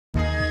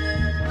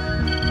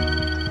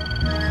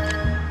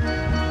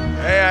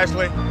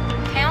Ashley.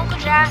 Hey, Uncle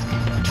Jack.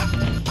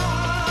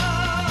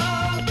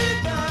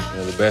 You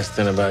know, the best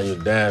thing about your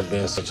dad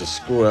being such a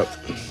screw-up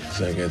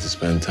is I get to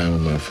spend time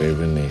with my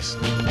favorite niece.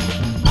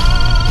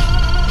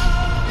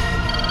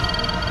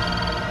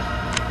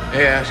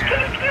 Hey, Ashley.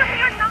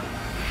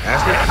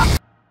 Ashley?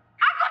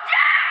 Uncle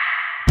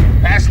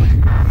Jack! Ashley!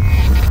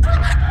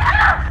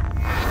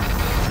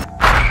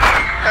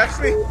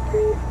 Ashley?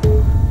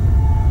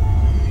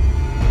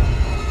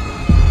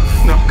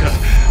 No, God.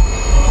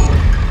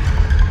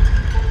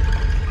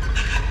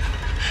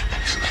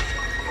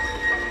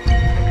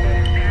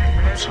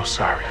 I'm so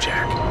sorry,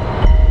 Jack.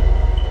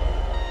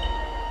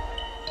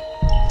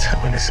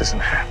 Tell me this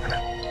isn't happening.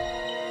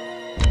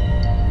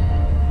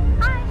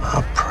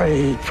 I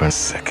prayed for a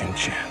second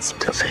chance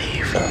to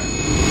save her.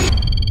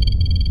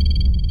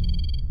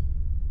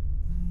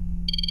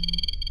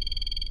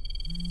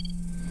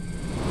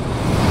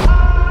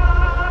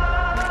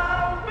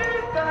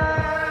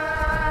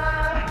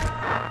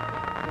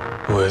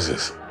 Who is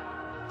this?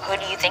 Who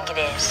do you think it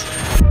is?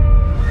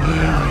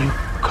 Where are you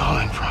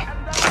calling from?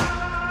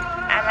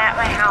 I'm at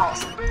my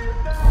house.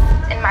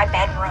 In my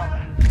bedroom.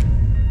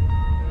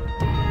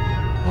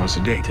 What's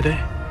the date today?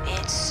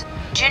 It's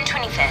June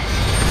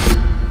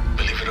 25th.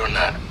 Believe it or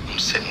not, I'm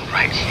sitting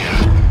right here.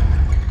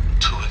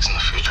 2 weeks in the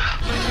future.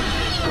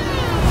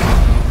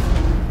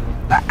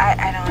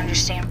 I don't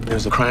understand.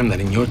 There's a crime that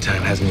in your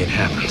time hasn't yet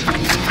happened.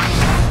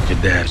 Your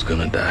dad's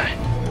gonna die.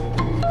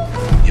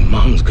 Your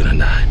mom's gonna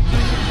die.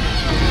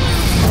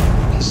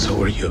 And so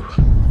are you.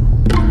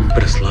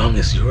 But as long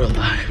as you're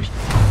alive,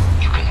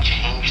 you can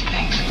change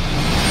things.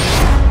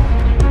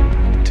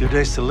 2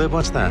 days to live?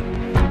 What's that?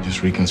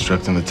 Just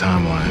reconstructing the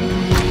timeline.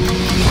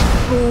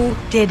 Who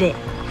did it?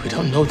 We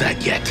don't know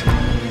that yet.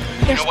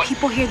 There's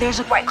people here. There's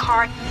a white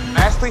car.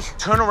 Ashley,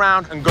 turn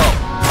around and go.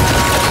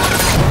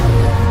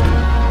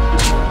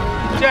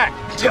 Jack,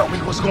 Tell me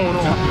what's going on.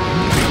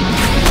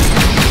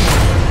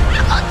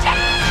 Uncle Jack!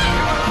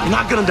 You're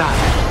not gonna die.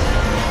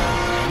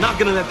 You're not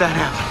gonna let that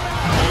happen.